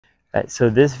Right, so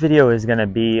this video is going to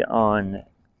be on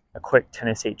a quick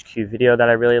Tennis HQ video that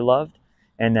I really loved,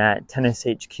 and that Tennis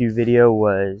HQ video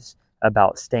was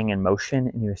about staying in motion,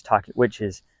 and he was talking, which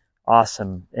is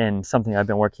awesome and something I've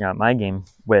been working on my game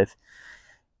with.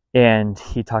 And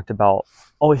he talked about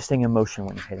always staying in motion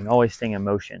when you're hitting, always staying in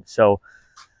motion. So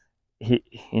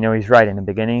he's right. In the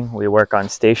beginning, we work on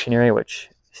stationary, which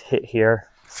is hit here,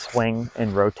 swing,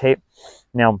 and rotate.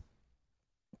 Now,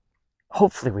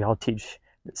 hopefully we all teach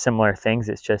similar things.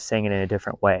 It's just saying it in a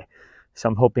different way. So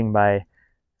I'm hoping by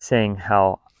saying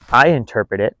how I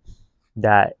interpret it,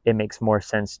 that it makes more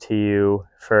sense to you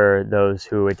for those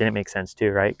who it didn't make sense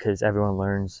to, right? Because everyone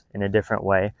learns in a different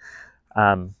way.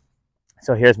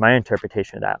 So here's my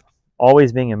interpretation of that.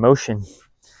 Always being in motion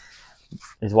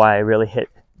is why I really hit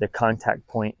the contact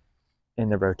point in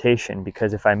the rotation,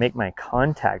 because if I make my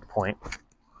contact point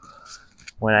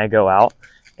when I go out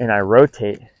and I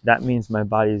rotate, that means my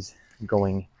body's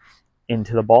going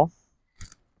into the ball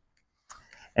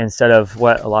instead of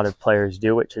what a lot of players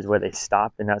do, which is where they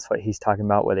stop, and that's what he's talking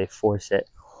about, where they force it.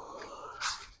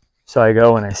 So I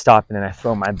go and I stop and then I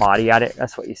throw my body at it.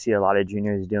 That's what you see a lot of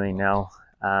juniors doing now,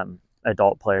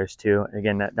 adult players too.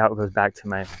 Again, that goes back to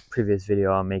my previous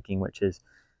video I'm making, which is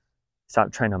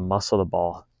stop trying to muscle the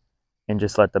ball and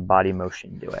just let the body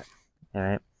motion do it. All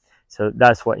right. So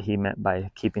that's what he meant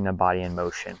by keeping the body in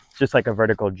motion. Just like a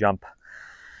vertical jump.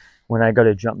 When I go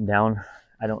to jump down,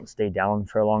 I don't stay down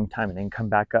for a long time and then come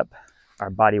back up. Our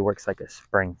body works like a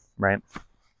spring, right?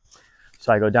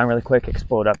 So I go down really quick,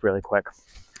 explode up really quick.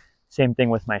 Same thing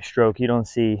with my stroke. You don't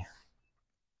see,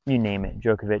 you name it,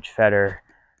 Djokovic, Federer,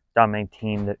 Dominic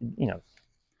Thiem,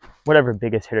 whatever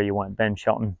biggest hitter you want, Ben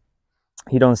Shelton.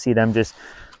 You don't see them just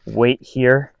wait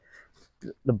here.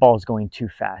 The ball's going too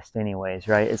fast anyways,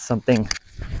 right? It's something,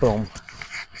 boom,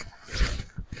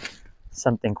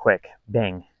 something quick,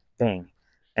 bang, bang.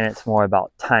 And it's more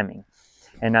about timing.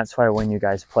 And that's why when you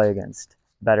guys play against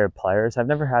better players, I've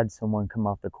never had someone come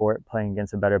off the court playing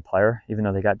against a better player, even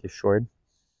though they got destroyed,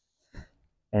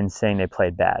 and saying they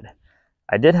played bad.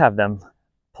 I did have them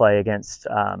play against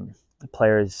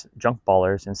players, junk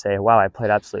ballers, and say, wow, I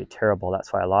played absolutely terrible.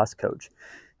 That's why I lost, coach.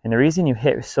 And the reason you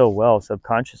hit so well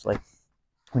subconsciously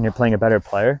when you're playing a better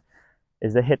player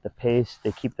is they hit the pace,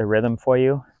 they keep the rhythm for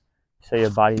you, so your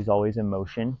body's always in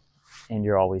motion and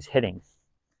you're always hitting.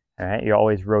 All right, you're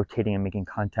always rotating and making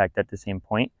contact at the same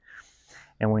point.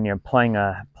 And when you're playing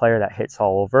a player that hits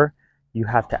all over, you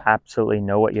have to absolutely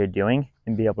know what you're doing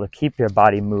and be able to keep your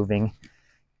body moving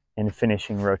and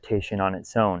finishing rotation on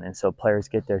its own. And so players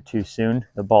get there too soon,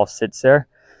 the ball sits there,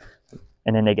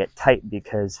 and then they get tight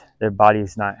because their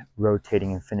body's not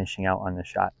rotating and finishing out on the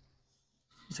shot.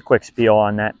 Just a quick spiel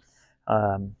on that,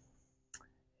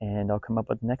 and I'll come up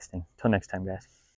with the next thing. Till next time, guys.